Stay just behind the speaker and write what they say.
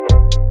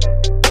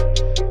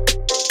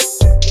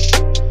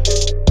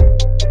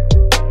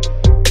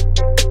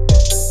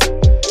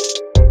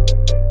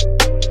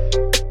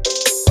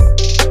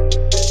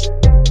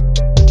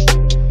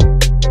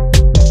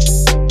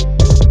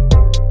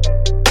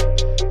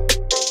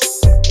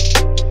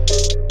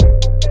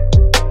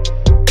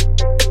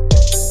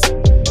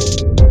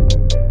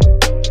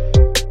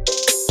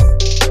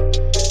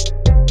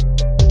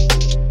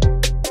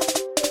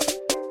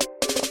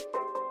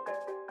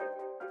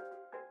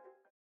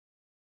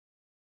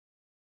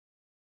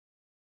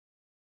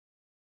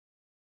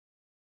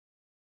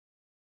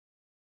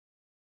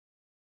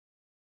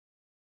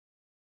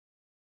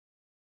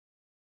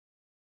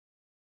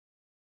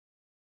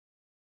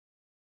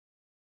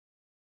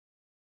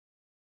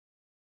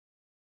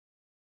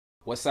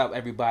What's up,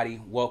 everybody?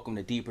 Welcome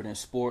to Deeper Than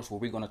Sports, where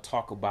we're going to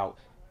talk about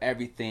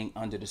everything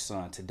under the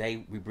sun.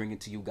 Today, we bring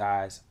it to you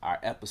guys our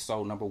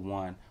episode number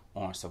 1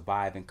 on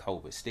surviving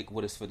COVID. Stick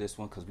with us for this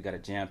one because we got a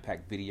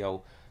jam-packed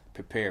video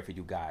prepared for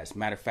you guys.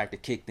 Matter of fact, to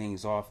kick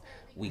things off,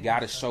 we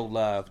got to show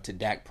love to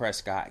Dak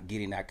Prescott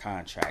getting that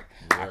contract.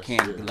 I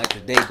can't let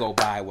the day go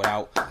by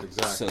without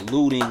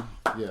saluting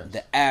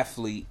the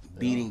athlete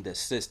beating the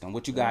system.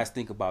 What you guys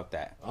think about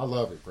that? I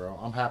love it, bro.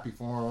 I'm happy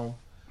for him.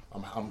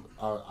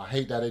 I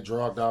hate that it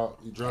dragged out.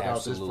 He dragged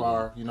out this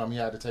far. You know, he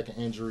had to take an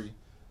injury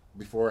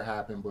before it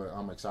happened, but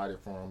I'm excited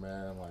for him,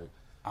 man.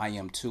 I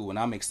am too, and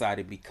I'm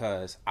excited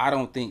because I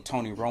don't think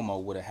Tony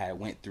Romo would have had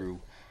went through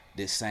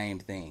this same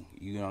thing.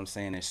 You know what I'm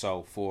saying? And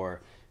so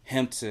for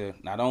him to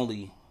not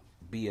only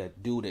be a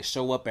dude that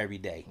show up every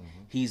day,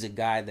 he's a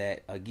guy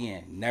that,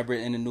 again, never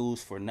in the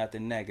news for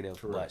nothing negative,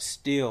 but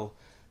still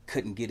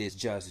couldn't get his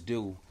just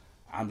due.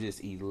 I'm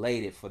just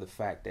elated for the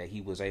fact that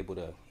he was able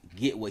to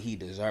get what he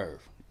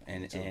deserved.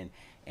 And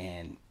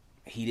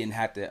he didn't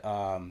have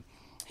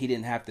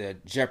to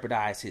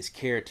jeopardize his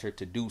character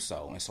to do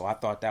so. And so I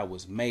thought that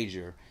was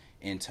major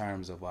in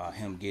terms of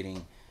him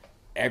getting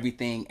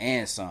everything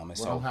and some. And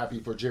so I'm happy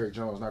for Jerry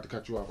Jones, not to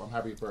cut you off. I'm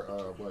happy for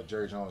what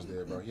Jerry Jones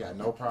did, bro. He had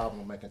no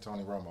problem making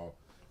Tony Romo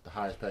the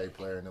highest paid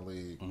player in the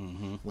league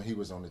when he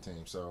was on the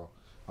team. So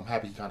I'm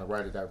happy he kind of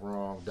righted that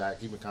wrong. Dak,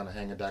 he been kind of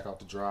hanging Dak out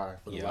to dry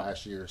for the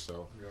last year,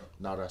 so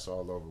now that's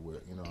all over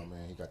with. You know what I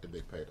mean? He got the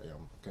big payday.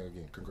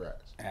 Again,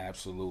 congrats.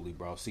 Absolutely,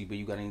 bro. CB,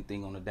 you got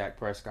anything on the Dak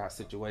Prescott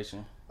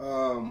situation?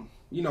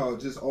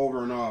 Just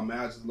over and all, man,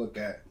 I just look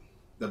at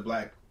the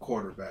black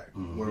quarterback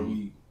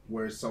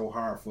where it's so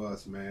hard for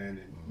us, man,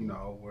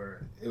 and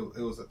where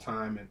it was a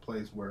time and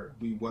place where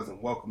we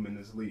wasn't welcome in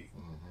this league.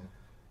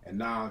 And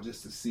now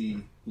just to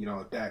see,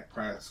 Dak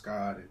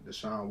Prescott and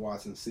Deshaun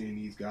Watson, seeing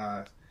these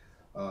guys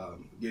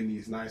getting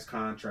these nice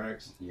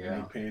contracts, and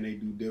they paying their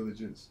due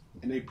diligence,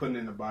 and they putting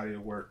in the body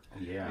of work.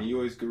 And you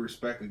always could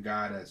respect a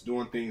guy that's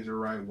doing things the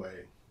right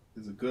way,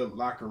 is a good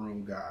locker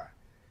room guy.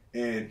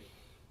 And,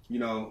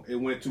 it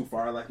went too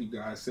far, like you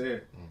guys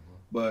said,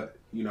 but,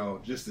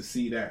 just to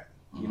see that,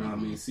 you know what I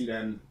mean, see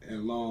that in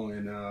alone,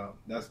 and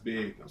that's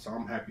big. So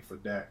I'm happy for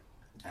Dak.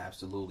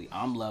 Absolutely.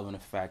 I'm loving the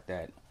fact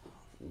that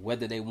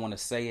whether they want to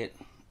say it,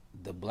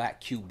 the black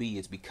QB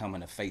is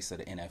becoming the face of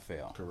the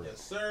NFL. Correct.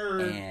 Yes, sir.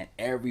 And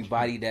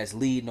everybody that's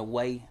leading the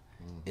way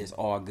is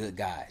all good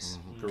guys.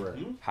 Correct.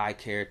 High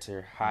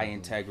character, high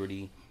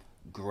integrity,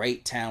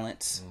 great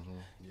talents.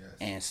 Yes.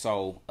 And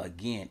so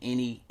again,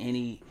 any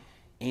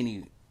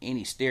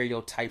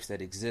stereotypes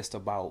that exist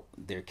about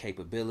their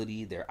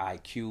capability, their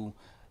IQ,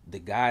 the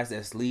guys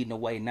that's leading the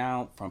way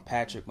now, from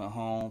Patrick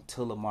Mahomes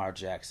to Lamar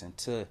Jackson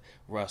to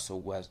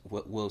Russell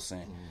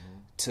Wilson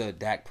to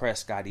Dak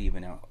Prescott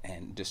even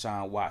and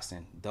Deshaun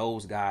Watson,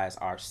 those guys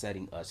are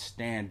setting a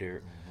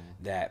standard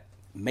that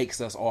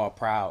makes us all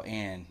proud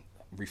and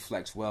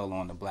reflects well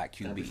on the black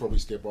QB. And before we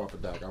skip off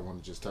of Dak, I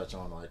want to just touch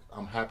on,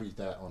 I'm happy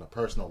that on a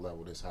personal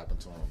level this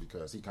happened to him,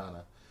 because he kind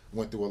of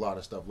went through a lot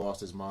of stuff, lost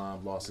his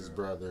mom, lost his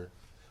brother.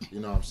 You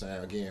know what I'm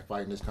saying? Again,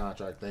 fighting this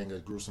contract thing, a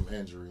gruesome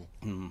injury.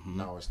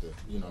 Now it's the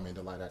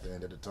light at the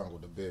end of the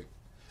tunnel,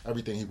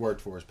 everything he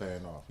worked for is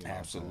paying off.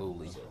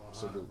 Absolutely.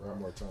 So one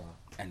more time.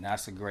 And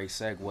that's a great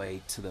segue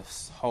to the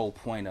whole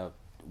point of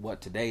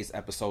what today's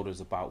episode is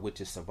about,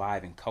 which is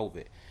surviving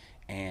COVID.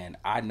 And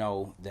I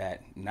know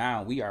that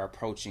now we are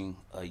approaching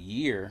a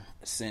year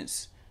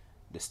since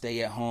the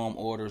stay-at-home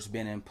order's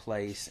been in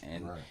place,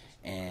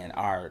 and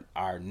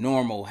our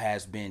normal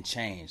has been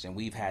changed, and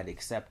we've had to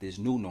accept this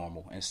new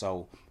normal. And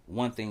so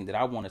one thing that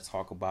I want to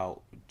talk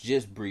about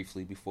just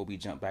briefly before we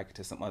jump back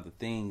into some other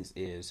things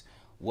is,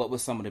 what were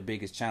some of the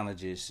biggest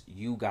challenges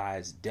you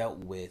guys dealt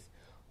with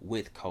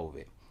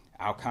COVID?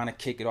 I'll kind of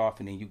kick it off,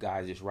 and then you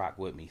guys just rock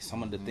with me.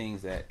 Some of the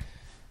things that,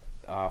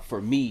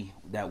 for me,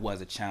 that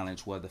was a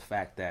challenge was the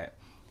fact that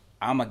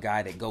I'm a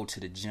guy that go to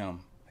the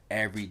gym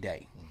every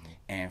day.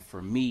 And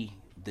for me,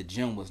 the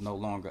gym was no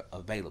longer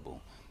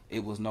available.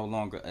 It was no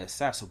longer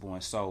accessible.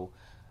 And so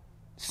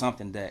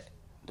something that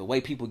the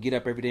way people get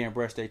up every day and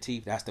brush their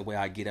teeth, that's the way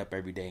I get up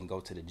every day and go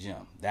to the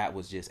gym. That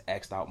was just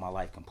X'd out my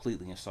life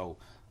completely. And so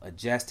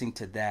adjusting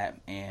to that,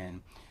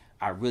 and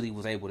I really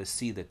was able to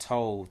see the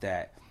toll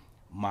that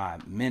my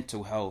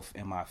mental health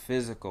and my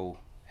physical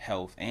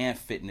health and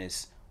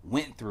fitness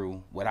went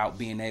through without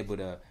being able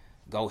to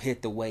go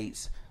hit the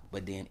weights,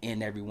 but then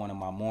end every one of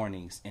my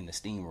mornings in the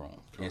steam room.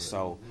 Correct. And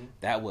so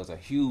that was a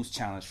huge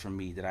challenge for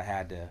me that I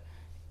had to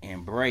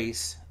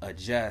embrace,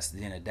 adjust,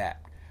 then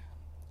adapt.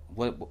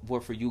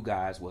 What for you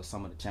guys was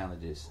some of the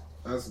challenges?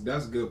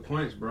 That's good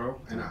points,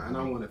 bro. And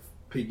I want to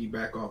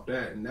piggyback off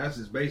that, and that's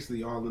just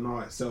basically all in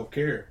all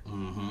self-care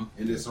and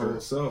this whole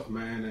self,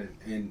 man.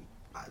 And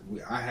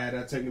I had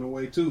that taken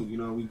away too.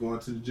 We going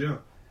to the gym.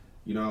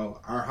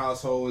 Our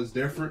household is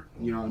different.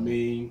 You know what I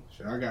mean?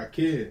 I got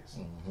kids.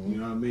 You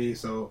know what I mean?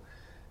 So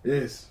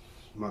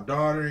my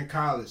daughter in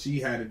college, she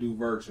had to do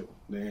virtual.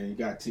 Then you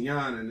got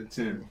Tiana in the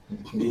 10th.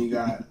 Then you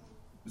got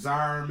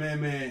Zara,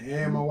 man,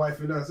 and my wife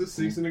and us. It's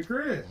 6 in the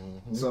crib.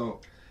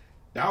 So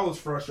that was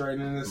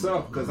frustrating in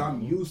itself because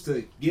I'm used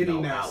to getting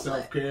No that outlet.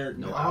 self-care.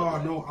 No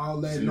No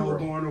outlet, Zero. no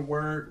going to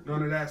work,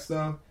 none of that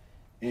stuff,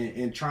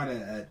 and try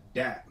to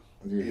adapt.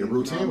 Yeah, your And,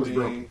 routine was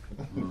broken.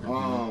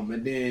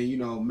 And then, you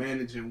know,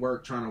 managing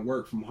work, trying to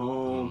work from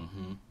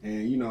home,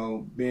 and, you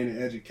know, being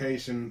in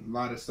education, a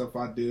lot of stuff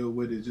I deal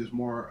with is just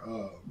more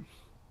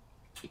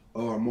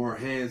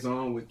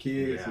hands-on with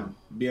kids and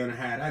being able to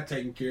have that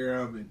taken care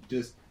of and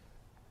just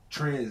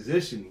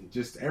transitioning,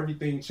 just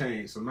everything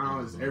changed. So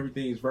now it's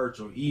everything's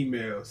virtual,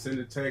 email,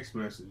 sending text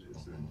messages,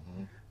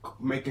 and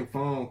making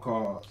phone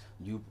calls.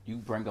 You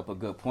bring up a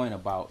good point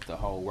about the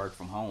whole work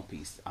from home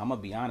piece. I'm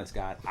gonna be honest,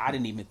 guys. I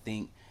didn't even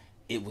think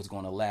it was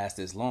going to last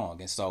as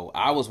long, and so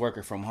I was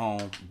working from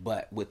home,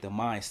 but with the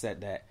mindset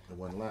that It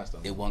wasn't last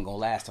long. it wasn't gonna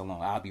last so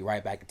long. I'll be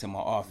right back into my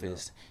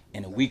office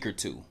in a week or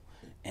two,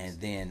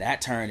 and then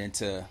that turned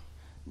into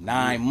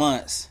 9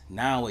 months.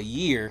 Now a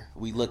year.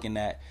 We looking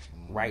at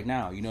right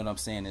now. You know what I'm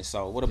saying? And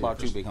so, what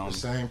about you, big The homie?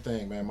 same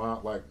thing, man.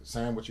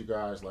 Same with you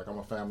guys. Like, I'm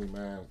a family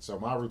man, so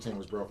my routine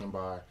was broken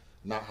by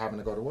not having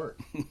to go to work,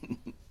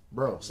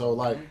 bro. So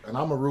like, and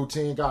I'm a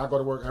routine guy. I go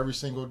to work every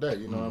single day.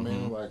 You know what I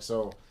mean? Like,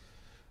 so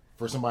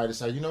for somebody to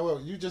say, you know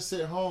what, you just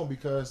sit home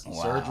because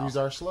surgeries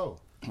are slow.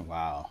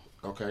 Wow.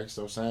 Okay,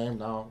 so same.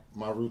 Now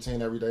my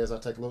routine every day is I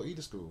take a little E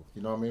to school.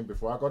 You know what I mean?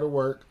 Before I go to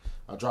work,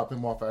 I drop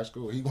him off at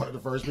school. He one of the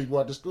first people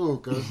at the school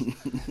because,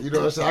 you know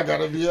what I'm saying, I got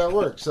to be at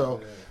work. So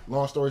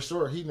long story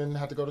short, he didn't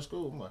have to go to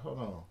school. I'm like, hold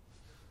on.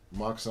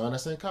 My son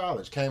is in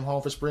college, came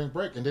home for spring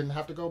break and didn't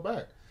have to go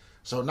back.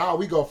 So now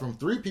we go from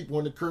 3 people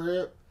in the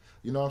crib,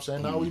 you know what I'm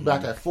saying? Now we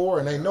back at 4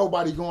 and ain't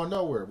nobody going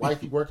nowhere.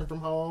 Wifey working from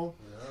home.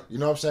 You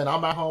know what I'm saying?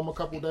 I'm at home a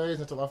couple days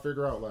until I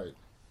figure out, like,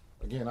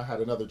 again, I had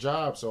another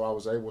job, so I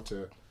was able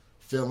to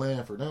fill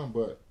in for them,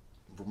 but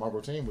my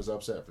routine was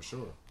upset for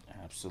sure.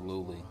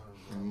 Absolutely.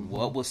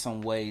 What were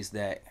some ways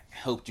that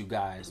helped you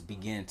guys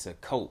begin to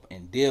cope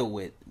and deal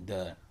with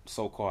the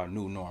so-called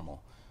new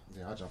normal?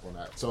 Yeah, I'll jump on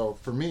that. So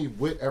for me,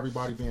 with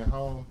everybody being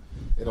home,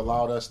 it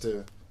allowed us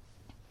to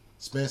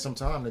spend some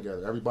time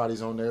together.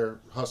 Everybody's on there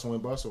hustle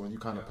and bustle, and you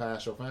kind of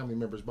pass your family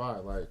members by.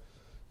 Like,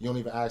 you don't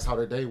even ask how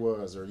their day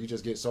was, or you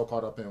just get so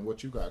caught up in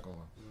what you got going.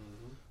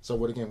 So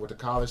with the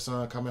college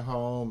son coming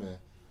home and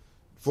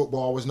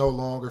football was no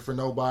longer for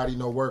nobody,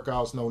 no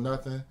workouts, no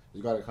nothing.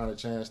 You got a kind of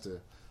chance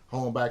to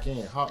hone back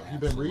in. You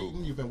been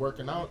reading? You been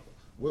working out?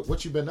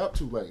 What you been up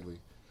to lately?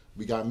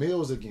 We got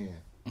meals again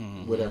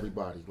with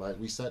everybody. Like,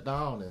 we sat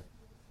down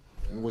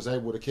and was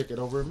able to kick it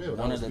over a meal.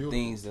 One of the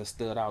things that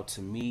stood out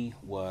to me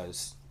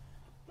was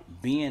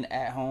being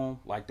at home,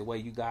 like the way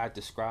you guys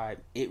described.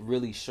 It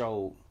really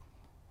showed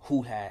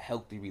who had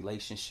healthy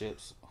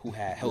relationships, who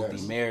had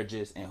healthy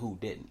marriages, and who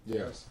didn't.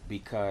 Yes.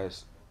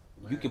 Because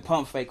you can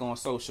pump fake on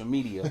social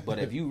media, but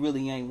if you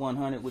really ain't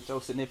 100 with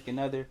your significant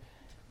other,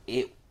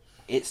 it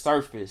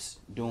surfaced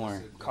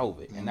during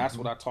COVID. And that's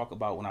what I talk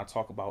about when I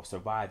talk about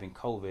surviving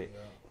COVID.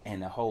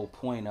 And the whole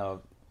point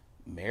of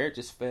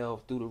marriages fell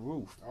through the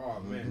roof. Oh,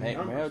 man.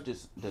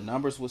 Marriages, the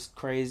numbers was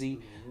crazy.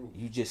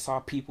 You just saw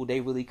people, they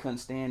really couldn't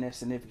stand their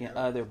significant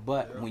other.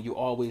 But when you're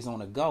always on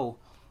the go,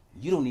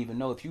 you don't even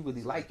know if you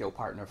really like your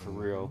partner for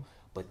real.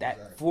 But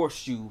that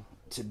forced you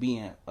to be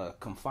in a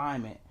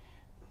confinement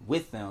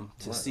with them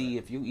to see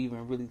if you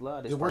even really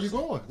love this Where you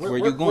person. going? Where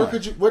you going?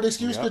 What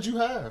excuse could you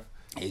have?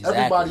 Exactly.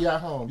 Everybody at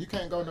home. You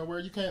can't go nowhere.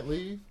 You can't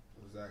leave.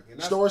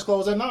 Exactly. Stores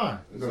close at 9.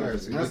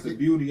 Exactly. That's the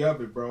beauty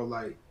of it, bro.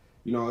 Like,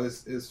 you know,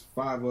 it's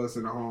 5 of us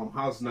in the home.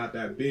 House not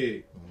that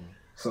big.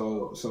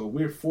 So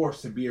we're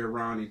forced to be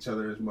around each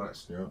other as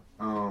much.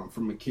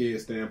 From a kid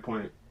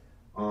standpoint,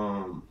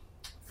 from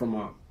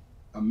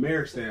a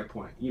marriage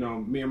standpoint. You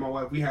know, me and my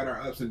wife, we had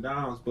our ups and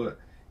downs, but,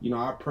 you know,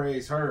 I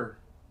praise her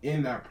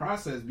in that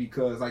process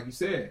because, like you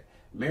said,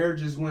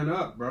 marriages went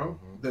up, bro.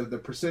 The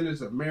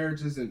percentage of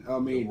marriages and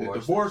the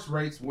divorce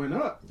rates went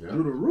up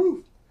through the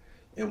roof,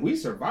 and we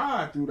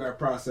survived through that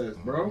process,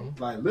 bro.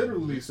 Like,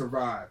 literally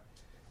survived.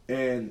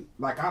 And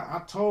like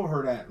I told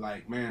her that,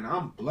 like, man,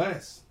 I'm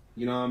blessed,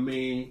 you know what I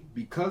mean,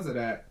 because of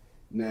that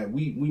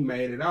we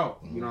made it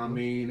out, you know what I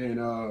mean.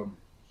 And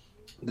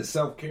the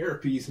self-care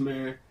piece,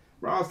 man.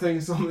 Bro, I was taking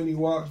so many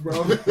walks,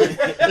 bro. He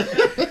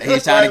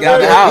was trying to get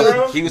out the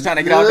house. He was trying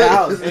to get out the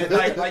house.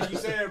 And like you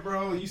said,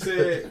 bro, you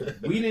said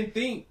we didn't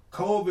think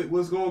COVID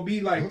was going to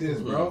be like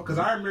this, bro. Because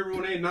I remember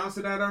when they announced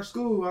it at our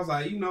school, I was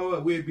like, you know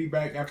what, we'd be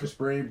back after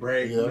spring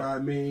break, you know what I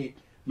mean?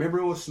 Remember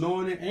it was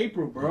snowing in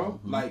April,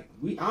 bro. Like,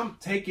 I'm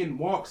taking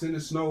walks in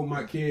the snow with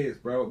my kids,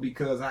 bro,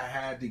 because I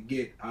had to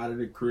get out of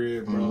the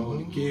crib, bro.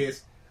 The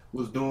kids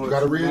was doing. You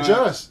got to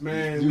readjust,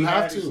 man. We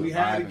had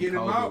to get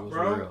them out,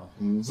 bro.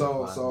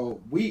 So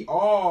we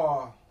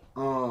all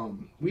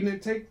we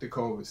didn't take the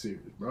COVID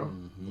serious, bro.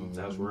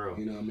 That's real.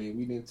 You know what I mean?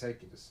 We didn't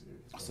take it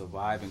serious.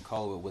 Surviving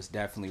COVID was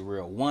definitely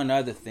real. One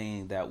other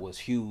thing that was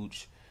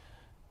huge,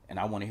 and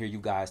I want to hear you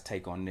guys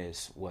take on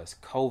this, was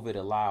COVID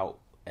allowed,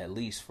 at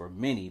least for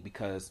many,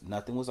 because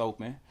nothing was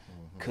open,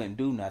 couldn't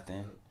do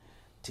nothing,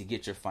 to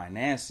get your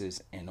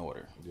finances in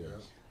order.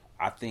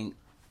 I think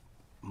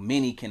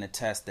many can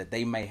attest that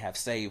they may have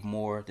saved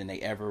more than they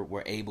ever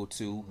were able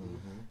to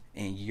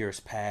in years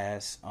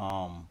past.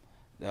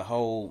 The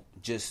whole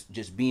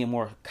just being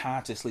more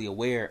consciously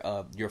aware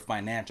of your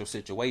financial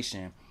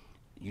situation,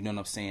 you know what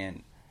I'm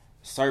saying,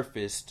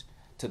 surfaced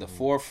to the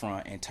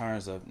forefront in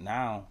terms of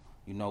now,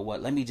 you know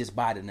what, let me just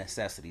buy the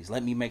necessities.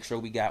 Let me make sure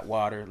we got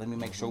water. Let me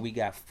make sure we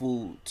got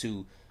food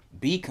to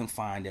be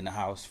confined in the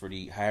house for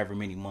the however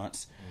many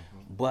months.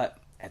 But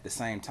at the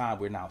same time,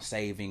 we're now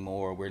saving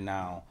more. We're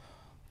now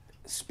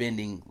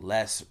spending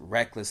less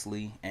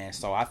recklessly. And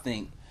so I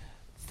think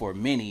for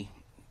many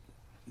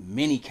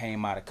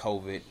came out of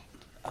COVID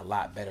a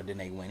lot better than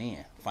they went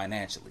in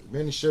financially.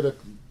 Many should have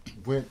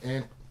went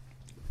in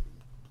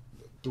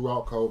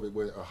throughout COVID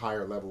with a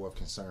higher level of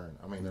concern.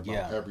 I mean,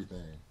 about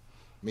everything.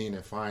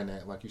 Meaning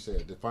finance, like you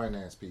said, the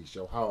finance piece,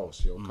 your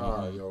house, your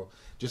car, your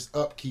just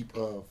upkeep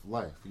of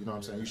life. You know what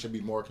I'm saying? You should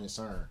be more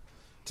concerned,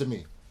 to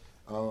me.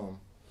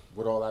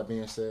 With all that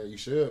being said, you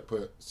should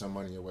put some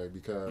money away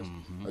because,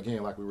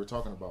 again, like we were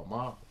talking about,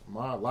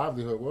 my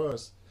livelihood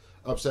was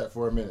upset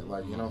for a minute.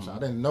 Like, you know what I'm saying? I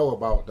didn't know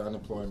about the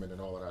unemployment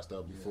and all of that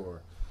stuff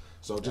before.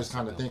 So that's just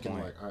kind of thinking,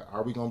 like,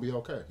 are we going to be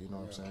okay? You know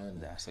what I'm saying?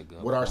 That's a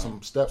good What are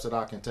some steps that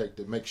I can take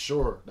to make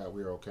sure that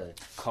we're okay?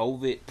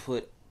 COVID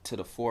put to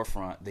the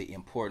forefront the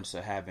importance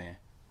of having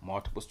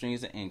multiple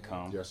streams of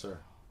income. Yes, sir.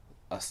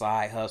 A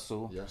side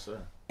hustle. Yes, sir.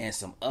 And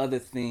some other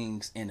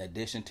things in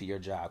addition to your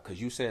job.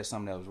 Because you said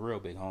something that was real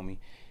big, homie,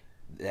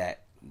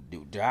 that the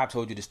job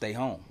told you to stay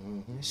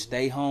home.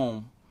 Stay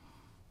home,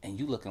 and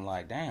you looking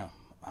like, damn,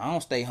 I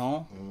don't stay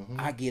home.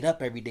 I get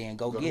up every day and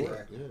go get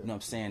it. Yeah. You know what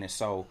I'm saying? And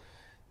so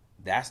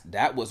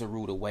that was a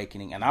rude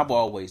awakening. And I've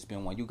always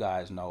been one, you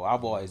guys know,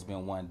 I've always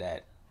been one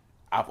that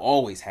I've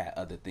always had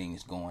other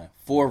things going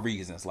for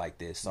reasons like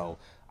this. So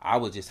I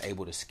was just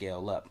able to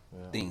scale up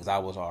things I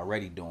was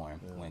already doing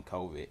when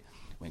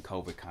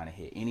COVID kind of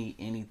hit.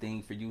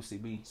 Anything for you,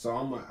 CB? So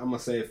I'm gonna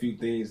say a few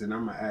things, and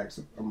I'm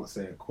gonna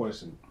say a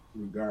question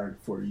regarding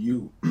for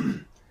you.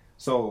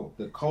 So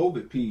the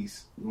COVID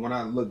piece, when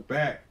I look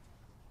back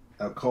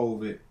at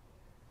COVID,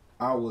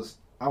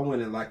 I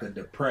went in like a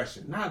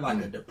depression. Not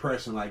like a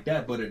depression like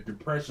that, but a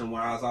depression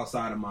where I was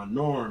outside of my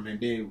norm, and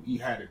then you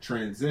had a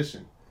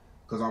transition.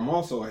 Because I'm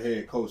also a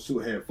head coach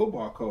too, a head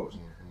football coach.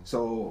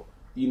 So,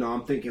 you know,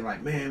 I'm thinking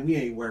like, man, we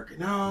ain't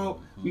working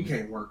out. We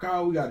can't work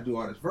out. We got to do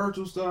all this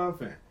virtual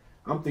stuff. And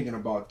I'm thinking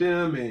about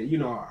them. And, you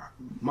know,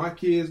 my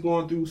kids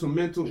going through some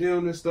mental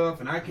illness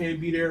stuff, and I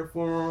can't be there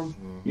for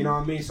them. You know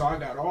what I mean? So I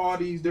got all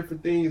these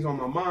different things on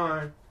my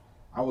mind.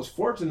 I was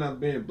fortunate enough,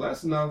 being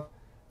blessed enough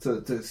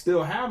to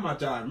still have my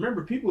job.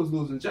 Remember, people was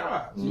losing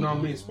jobs. You know what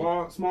I mean?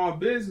 Small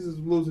businesses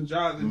losing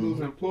jobs and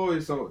losing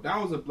employees. So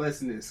that was a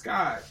blessing in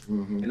disguise.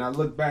 And I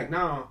look back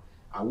now,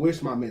 I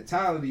wish my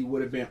mentality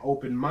would have been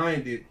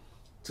open-minded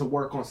to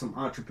work on some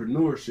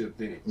entrepreneurship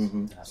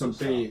things. Some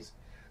things.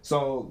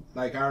 So,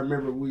 like, I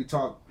remember we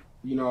talked,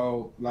 you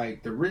know,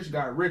 like, the rich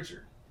got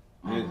richer.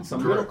 And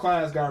some middle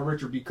class got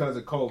richer because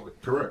of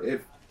COVID.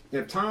 Correct.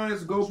 If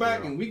times go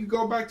back and we could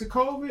go back to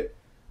COVID,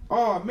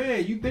 oh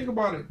man, you think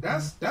about it.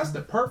 That's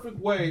the perfect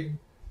way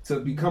to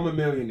become a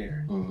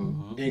millionaire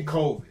in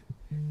COVID,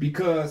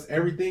 because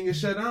everything is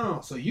shut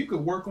down. So you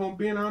could work on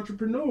being an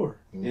entrepreneur.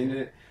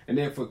 And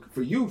then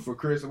for you, for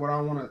Chris, what I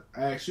want to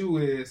ask you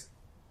is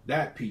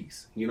that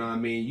piece. You know what I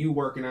mean? You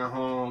working at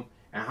home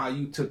and how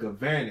you took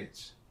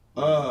advantage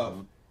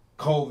of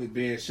COVID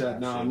being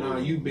shut down. Now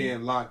you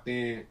being locked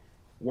in,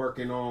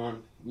 working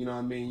on, you know what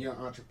I mean, your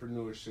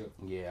entrepreneurship.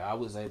 Yeah, I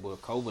was able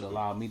to, COVID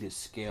allowed me to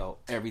scale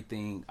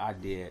everything I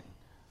did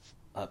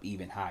up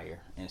even higher.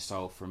 And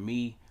so for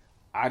me,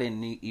 I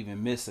didn't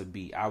even miss a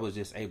beat. I was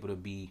just able to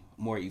be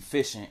more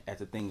efficient at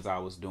the things I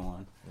was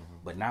doing.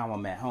 But now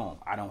I'm at home.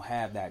 I don't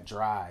have that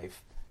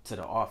drive to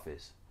the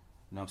office.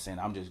 You know what I'm saying?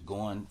 I'm just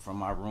going from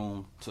my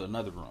room to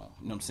another room.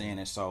 You know what I'm saying?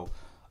 And so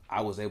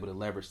I was able to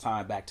leverage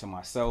time back to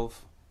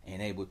myself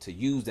and able to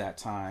use that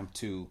time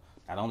to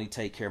not only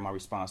take care of my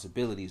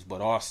responsibilities,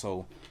 but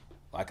also,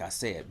 like I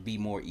said, be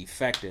more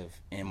effective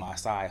in my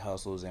side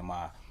hustles and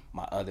my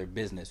other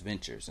business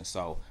ventures. And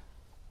so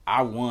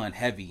I won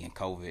heavy in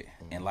COVID.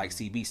 And like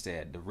CB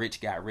said, the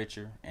rich got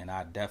richer. And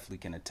I definitely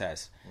can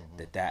attest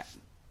that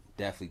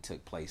definitely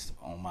took place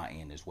on my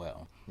end as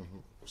well.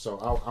 So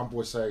I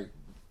would say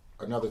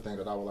another thing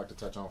that I would like to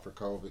touch on for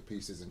COVID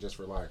pieces and just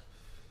for life.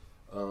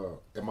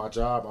 In my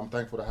job, I'm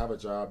thankful to have a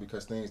job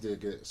because things did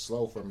get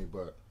slow for me,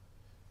 but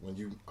when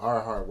you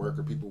are a hard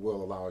worker, people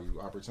will allow you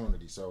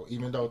opportunity. So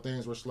even though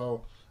things were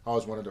slow, I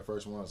was one of the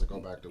first ones to go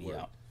back to work.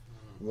 Yeah.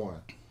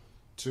 1.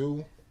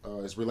 2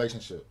 is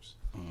relationships.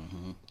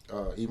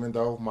 Even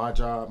though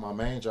my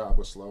main job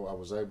was slow, I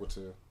was able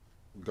to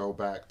go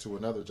back to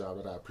another job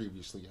that I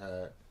previously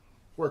had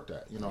worked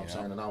at. You know what I'm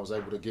saying? And I was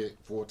able to get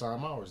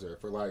full-time hours there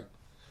for like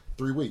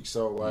 3 weeks.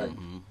 So like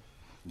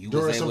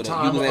during some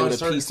time of uncertainty,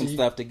 to piece some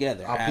stuff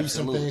together. I pieced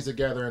some things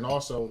together, and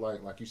also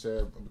like you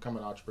said, become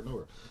an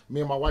entrepreneur.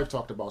 Me and my wife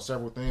talked about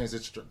several things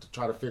to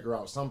try to figure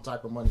out some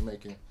type of money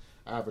making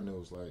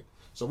avenues. Like,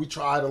 so we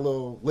tried a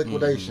little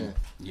liquidation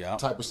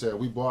type of sale.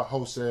 We bought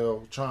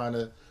wholesale, trying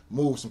to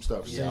move some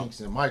stuff,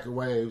 sinks and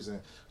microwaves, and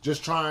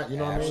just trying. You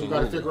know what I mean? You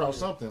got to figure out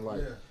something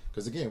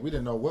because again, we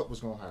didn't know what was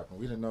going to happen.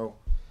 We didn't know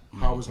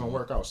how it was going to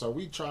work out. So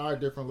we tried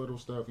different little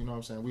stuff. You know what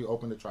I'm saying? We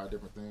open to try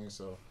different things.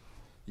 So.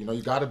 You know,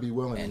 you got to be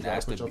willing. And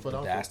that's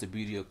the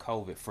beauty of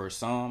COVID for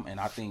some, and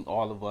I think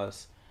all of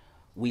us,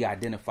 we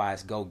identify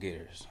as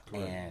go-getters.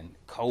 Correct. And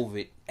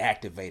COVID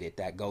activated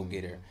that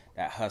go-getter,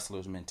 that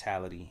hustler's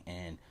mentality,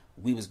 and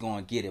we was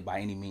going to get it by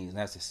any means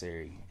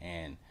necessary.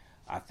 And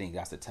I think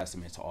that's a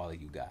testament to all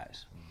of you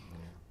guys.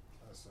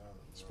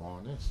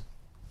 Spawn this.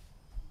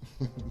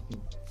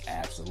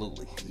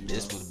 Absolutely.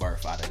 This was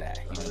birthed out of that.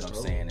 You know what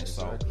I'm saying? And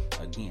so,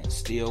 again,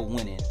 still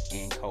winning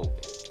in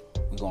COVID.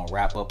 We're going to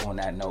wrap up on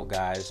that note,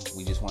 guys.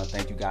 We just want to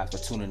thank you guys for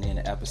tuning in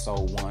to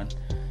episode 1.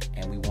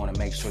 And we want to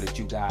make sure that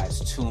you guys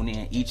tune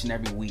in each and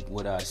every week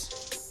with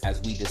us as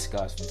we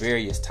discuss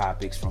various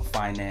topics from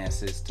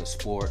finances to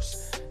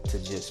sports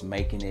to just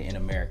making it in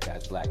America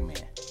as black men.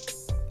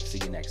 See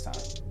you next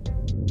time.